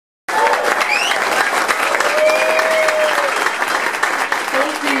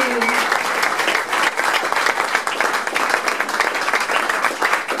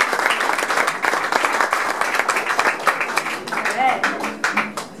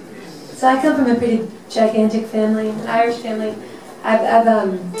So I come from a pretty gigantic family, an Irish family. I've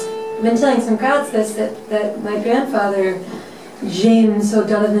been telling some crowds this, that my grandfather, James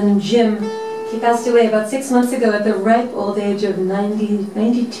O'Donovan, Jim, he passed away about 6 months ago at the ripe old age of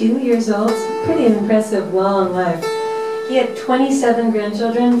 92 years old. It's a pretty impressive, long life. He had 27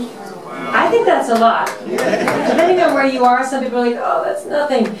 grandchildren. I think that's a lot. Depending on where you are, some people are like, oh, that's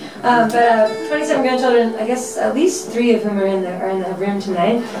nothing. But 27 grandchildren, I guess at least 3 of whom are in the room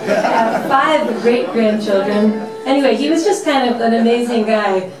tonight. 5 great-grandchildren. Anyway, he was just kind of an amazing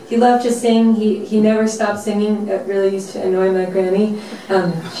guy. He loved to sing. He never stopped singing. It really used to annoy my granny.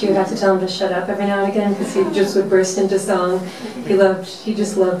 She would have to tell him to shut up every now and again because he just would burst into song. He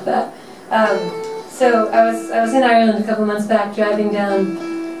just loved that. So I was in Ireland a couple months back, driving down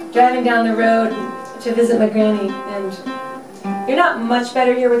the road to visit my granny, and you're not much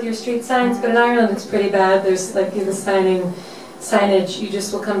better here with your street signs, but in Ireland it's pretty bad. There's like the signage, you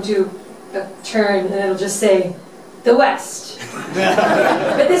just will come to a turn and it'll just say, the West.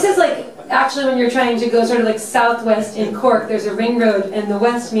 But this is like, actually when you're trying to go sort of like southwest in Cork, there's a ring road, and the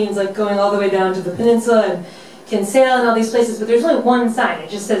West means like going all the way down to the peninsula and Kinsale and all these places, but there's only one sign, it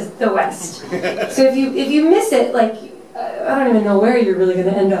just says, the West. So if you miss it, like, I don't even know where you're really going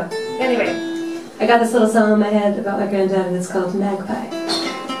to end up. Anyway, I got this little song in my head about my granddad, and it's called Magpie.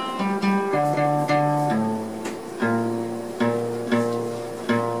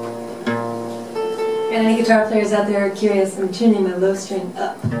 And any guitar players out there are curious, I'm tuning my low string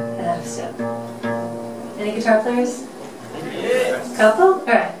up and out of step. Any guitar players? Yes. Couple?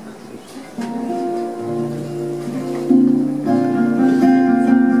 Alright.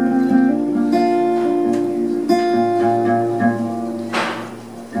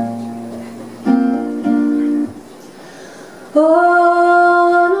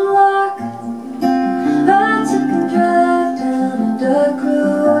 On a lark, I took a drive down a dark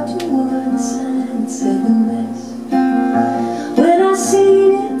road toward the signs of the West. When I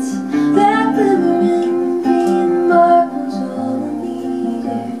seen it, that glimmering green mark was all I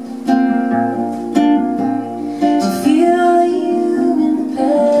needed. To feel you in the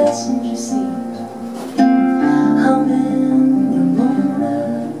passenger seat, humming Ramona.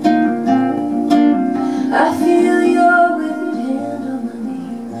 I feel your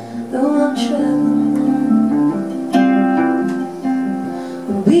though I'm traveling alone.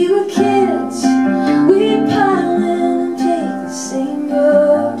 When we were kids, we'd pile in and take the same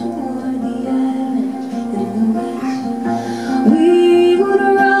road toward the island in the west. We would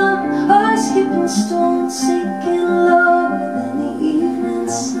run or skip and stone, sinking lower than the evening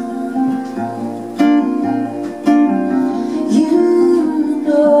sun. You and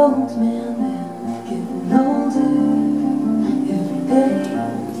an old man, they're getting older every day.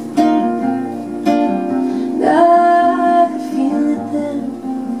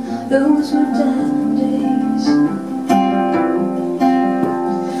 Those were diamond days.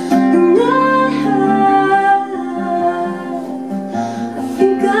 And I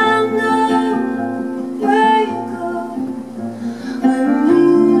think I know where you go when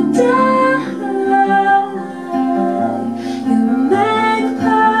you die. You're a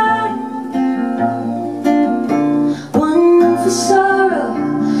magpie, one for sorrow,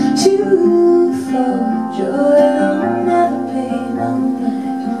 two for joy. I'll never pay no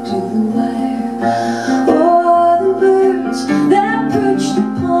mind to the wire, or the birds that perched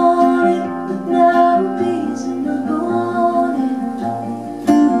upon it, but now bees in the bonnet.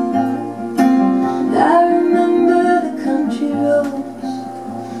 I remember the country roads,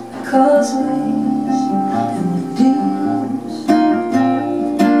 the causeways, and the dunes,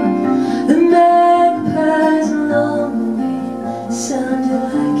 the magpies along the way sounded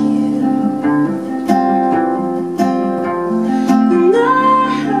like you.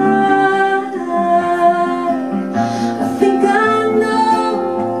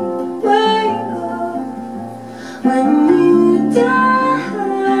 When you die,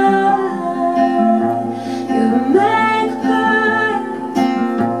 you're a magpie.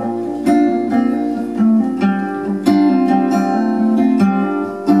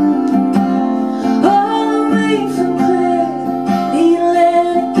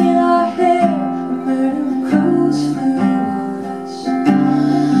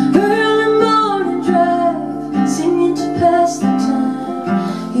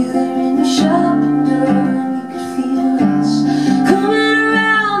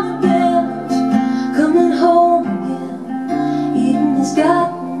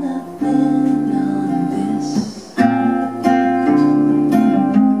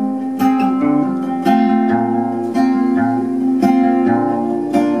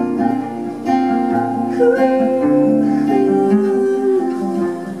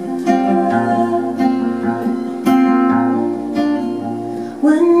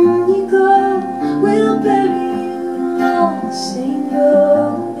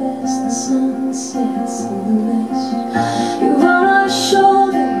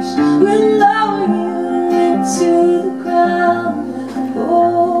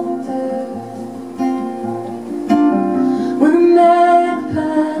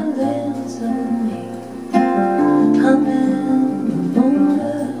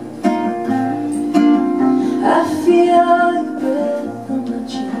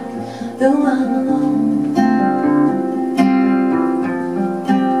 the one alone.